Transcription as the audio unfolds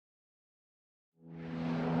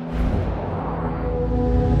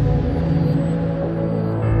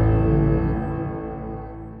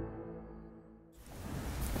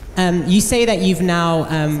You say that you've now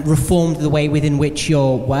reformed the way within which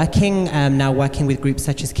you're working, now working with groups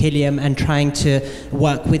such as Quilliam and trying to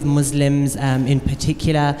work with Muslims in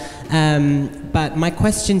particular. But my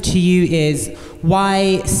question to you is,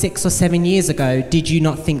 why 6 or 7 years ago did you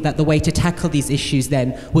not think that the way to tackle these issues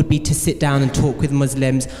then would be to sit down and talk with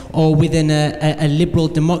Muslims, or within a liberal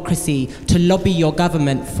democracy to lobby your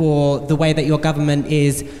government for the way that your government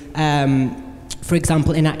is, for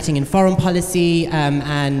example, enacting in foreign policy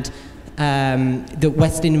and the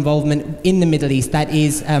Western involvement in the Middle East that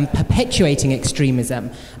is perpetuating extremism?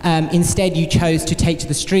 Instead, you chose to take to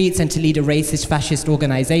the streets and to lead a racist, fascist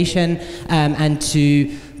organization and to,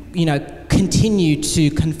 continue to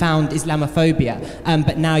confound Islamophobia.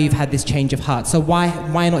 But now you've had this change of heart. So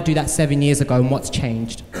why not do that 7 years ago, and what's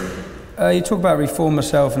changed? You talk about reform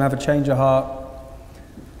myself and have a change of heart.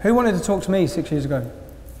 Who wanted to talk to me 6 years ago?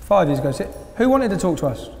 5 years ago? Who wanted to talk to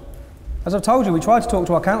us? As I've told you, we tried to talk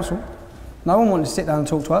to our council. No one wanted to sit down and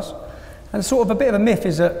talk to us. And sort of a bit of a myth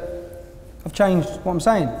is that I've changed what I'm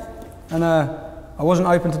saying. And I wasn't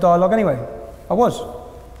open to dialogue anyway. I was.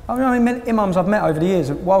 I mean, imams I've met over the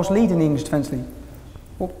years whilst leading the English Defence League.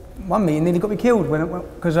 Well, one meeting nearly got me killed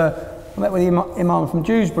because I met with the imam from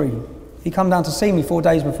Dewsbury. He come down to see me 4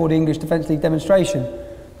 days before the English Defence League demonstration.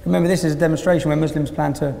 Remember, this is a demonstration where Muslims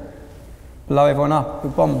plan to blow everyone up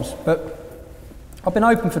with bombs. But I've been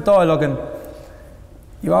open for dialogue, and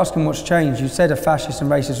you're asking what's changed. You said a fascist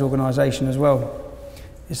and racist organisation as well.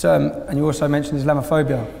 And you also mentioned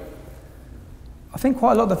Islamophobia. I think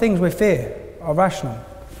quite a lot of the things we fear are rational.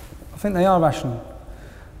 I think they are rational.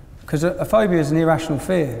 Because a phobia is an irrational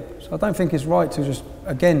fear. So I don't think it's right to just,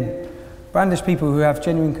 again, brandish people who have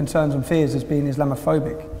genuine concerns and fears as being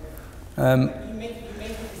Islamophobic. You make a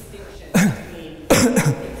distinction between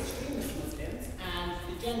extremist Muslims and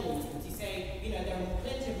the general Muslims. You say, there are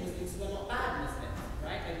plenty of Muslims who are not bad Muslims,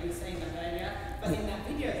 right? Like you were saying that earlier. But in that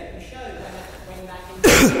video that you showed, when that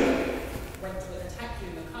individual went to attack you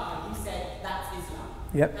in the car, you said that's Islam.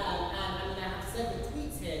 Yep. And I have several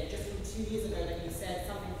tweets here just from 2 years ago that you said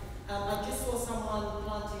something. I just saw someone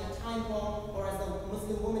planting a time bomb, or as the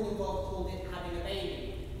Muslim woman involved called it, having a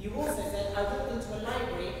baby. You also said, I walked into a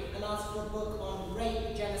library and asked for a book on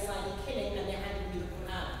rape, genocide and killing, and they handed me the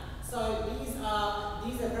Quran. So these are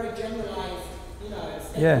very generalized,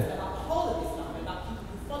 statements about the whole of Islam, about people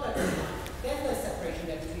who follow Islam. There's no separation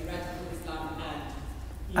there between radical Islam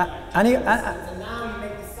and and now you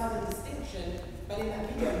make this sudden distinction, but in that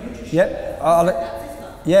video you just showed that's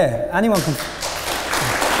Islam. Yeah, anyone can.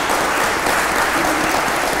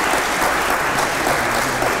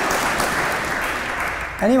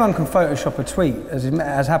 Anyone can Photoshop a tweet,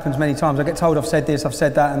 as happens many times. I get told I've said this, I've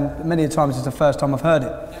said that, and many times it's the first time I've heard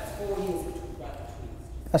it. That's 4 years worth of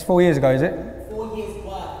tweets. That's 4 years ago, is it? 4 years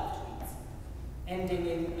worth of tweets, ending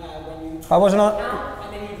in when you. I wasn't on.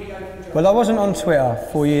 And then you reopened your. Well, I wasn't on Twitter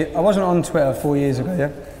 4 years. I wasn't on Twitter 4 years ago.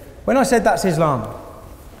 Yeah. When I said that's Islam,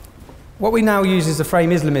 what we now use is the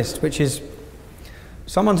frame Islamist, which is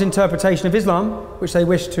someone's interpretation of Islam, which they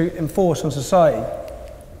wish to enforce on society.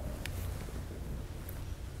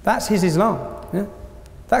 That's his Islam. Yeah?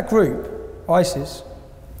 That group, ISIS,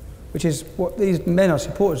 which is what these men are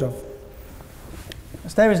supporters of,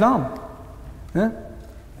 that's their Islam. Yeah?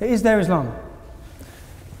 It is their Islam.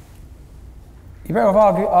 You're better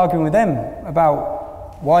off arguing with them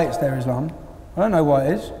about why it's their Islam. I don't know why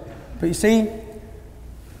it is. But you see,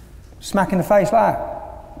 smack in the face like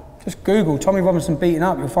that. Just Google Tommy Robinson beaten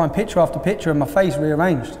up. You'll find picture after picture of my face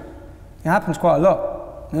rearranged. It happens quite a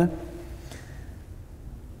lot. Yeah?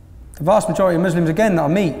 The vast majority of Muslims, again, that I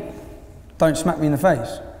meet, don't smack me in the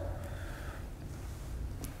face.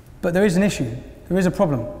 But there is an issue. There is a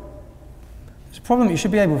problem. It's a problem that you should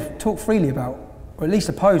be able to talk freely about, or at least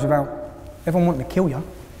oppose without everyone wanting to kill you.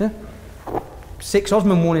 Yeah? 6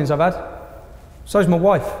 Osman warnings I've had. So's my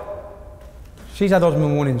wife. She's had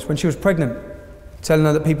Osman warnings when she was pregnant, telling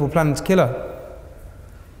her that people were planning to kill her.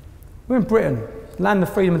 We're in Britain, land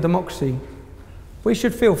of freedom and democracy. We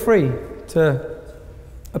should feel free to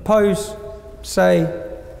oppose, say,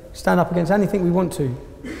 stand up against anything we want to.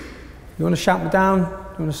 You want to shout me down,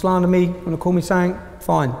 you want to slander me, you want to call me something,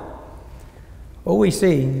 fine. All we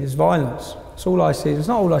see is violence. That's all I see. It's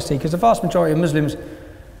not all I see, because the vast majority of Muslims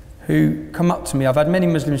who come up to me, I've had many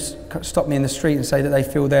Muslims stop me in the street and say that they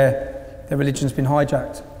feel their religion's been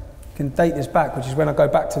hijacked. You can date this back, which is when I go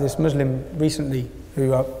back to this Muslim recently,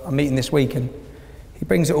 who I'm meeting this week, and he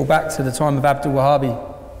brings it all back to the time of Abdul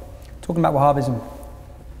Wahhabi, talking about Wahhabism.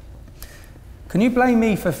 Can you blame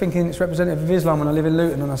me for thinking it's representative of Islam when I live in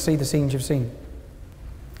Luton and I see the scenes you've seen?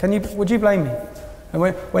 Would you blame me? And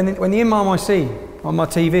when the imam I see on my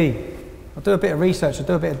TV I'll do a bit of research, I'll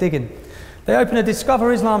do a bit of digging. They opened a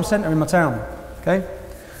Discover Islam Centre in my town, okay?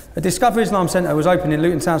 A Discover Islam Centre was opened in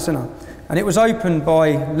Luton Town Centre, and it was opened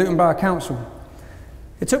by Luton Borough Council.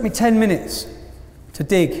 It took me 10 minutes to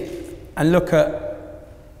dig and look at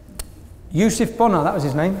Yusuf Bonner, that was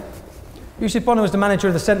his name. Yusuf Bonner was the manager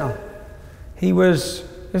of the centre.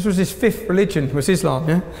 This was his 5th religion, was Islam,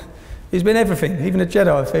 yeah? He's been everything, even a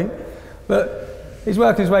Jedi, I think. But he's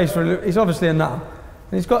working his way through, he's obviously a nutter.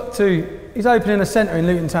 And he's opening a centre in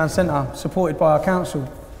Luton Town Centre, supported by our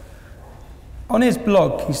council. On his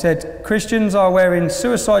blog, he said, Christians are wearing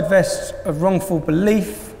suicide vests of wrongful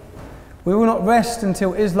belief. We will not rest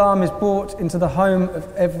until Islam is brought into the home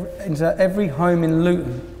of every home in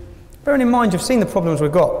Luton. Bearing in mind, you've seen the problems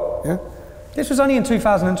we've got. Yeah? This was only in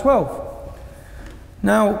 2012.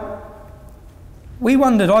 Now, I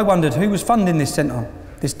wondered who was funding this centre,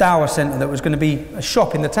 this Dawah centre that was going to be a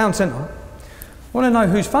shop in the town centre. I want to know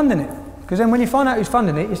who's funding it, because then when you find out who's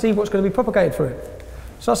funding it, you see what's going to be propagated through it.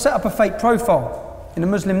 So I set up a fake profile in a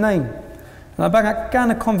Muslim name, and I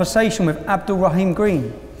began a conversation with Abdul Rahim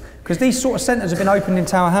Green, because these sort of centres have been opened in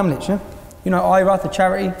Tower Hamlets, yeah? You know, IRA, the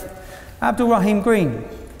charity. Abdul Rahim Green.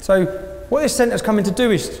 So what this centre's coming to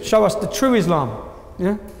do is show us the true Islam,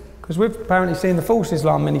 yeah? Because we've apparently seen the false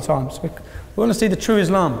Islam many times. We want to see the true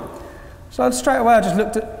Islam. So straight away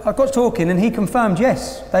I got talking, and he confirmed,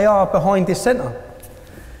 yes, they are behind this centre.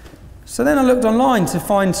 So then I looked online to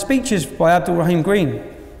find speeches by Abdul Rahim Green,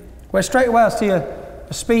 where straight away I see a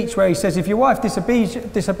speech where he says, if your wife disobeys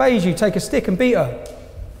you, take a stick and beat her.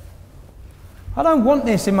 I don't want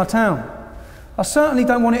this in my town. I certainly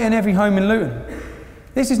don't want it in every home in Luton.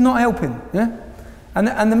 This is not helping, yeah?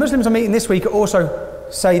 And the Muslims I'm meeting this week also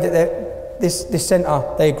say that this centre,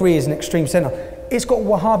 they agree, is an extreme centre. It's got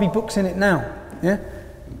Wahhabi books in it now, yeah?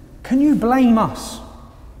 Can you blame us,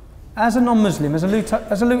 as a non-Muslim, as a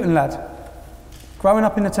Luton lad, growing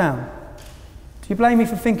up in the town? Do you blame me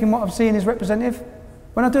for thinking what I'm seeing is representative?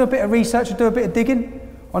 When I do a bit of research, I do a bit of digging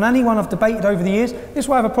on anyone I've debated over the years. This is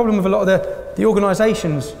why I have a problem with a lot of the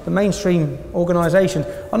organisations, the mainstream organisations.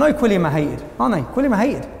 I know Quilliam are hated, aren't they? Quilliam are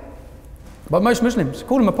hated. But most Muslims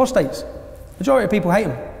call them apostates. Majority of people hate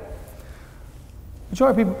them.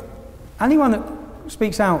 Majority of people, anyone that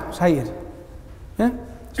speaks out is hated. Yeah?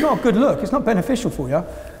 It's not a good look, it's not beneficial for you.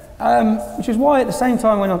 Which is why at the same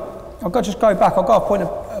time, when I'll just go back, I'll go off point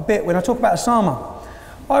a bit, when I talk about Osama,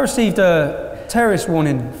 I received a terrorist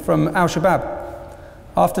warning from Al-Shabaab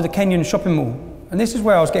after the Kenyan shopping mall. And this is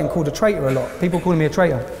where I was getting called a traitor a lot. People calling me a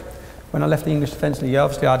traitor when I left the English Defence League.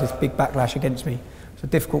 Obviously I had this big backlash against me. It's a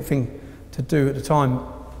difficult thing to do at the time.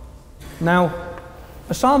 Now,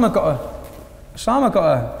 Osama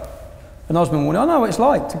got an Osman warning. I know what it's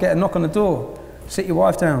like to get a knock on the door, sit your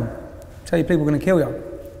wife down, tell you people are going to kill you.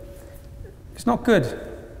 It's not good.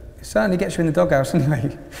 It certainly gets you in the doghouse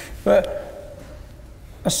anyway. But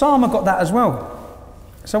Osama got that as well.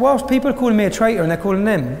 So whilst people are calling me a traitor and they're calling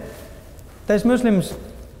them, there's Muslims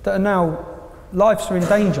that are now, lives are in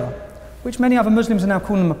danger, which many other Muslims are now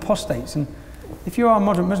calling them apostates. And if you are a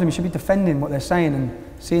moderate Muslim, you should be defending what they're saying and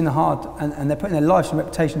seeing the hard, and they're putting their lives and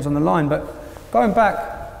reputations on the line. But going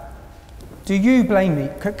back, do you blame me?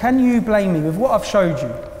 Can you blame me with what I've showed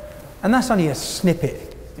you? And that's only a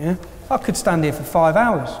snippet, yeah? I could stand here for 5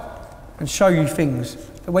 hours and show you things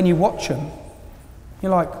that when you watch them,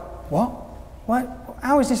 you're like, what? What?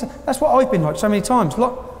 How is this? That's what I've been like so many times.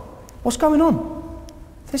 Like, what's going on?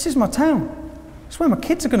 This is my town. It's where my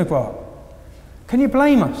kids are going to grow up. Can you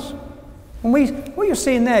blame us? What you're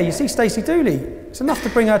seeing there, you see Stacey Dooley. It's enough to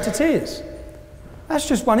bring her to tears. That's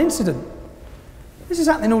just one incident. This is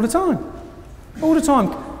happening all the time. All the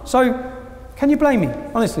time. So, can you blame me?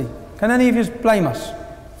 Honestly, can any of you blame us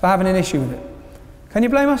for having an issue with it? Can you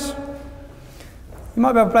blame us? You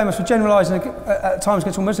might be able to blame us for generalising at times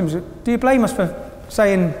against all Muslims. Do you blame us for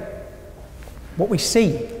saying what we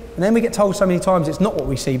see? And then we get told so many times it's not what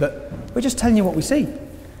we see, but we're just telling you what we see.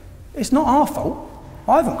 It's not our fault.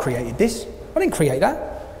 I haven't created this. I didn't create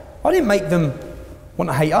that. I didn't make them want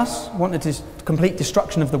to hate us, want the complete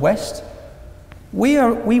destruction of the West. We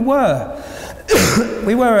were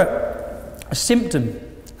a symptom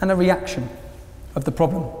and a reaction of the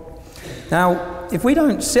problem. Now, if we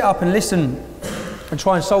don't sit up and listen and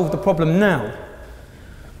try and solve the problem now,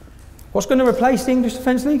 what's going to replace the English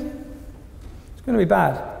Defence League? It's going to be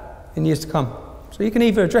bad in years to come. So you can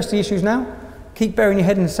either address the issues now, keep burying your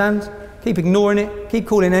head in the sand, keep ignoring it, keep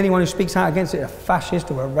calling anyone who speaks out against it a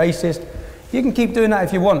fascist or a racist. You can keep doing that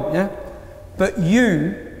if you want, yeah? But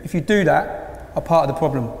you, if you do that, are part of the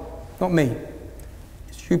problem, not me.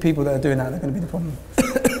 It's you people that are doing that that are going to be the problem.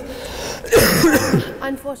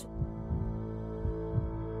 Unfortunately.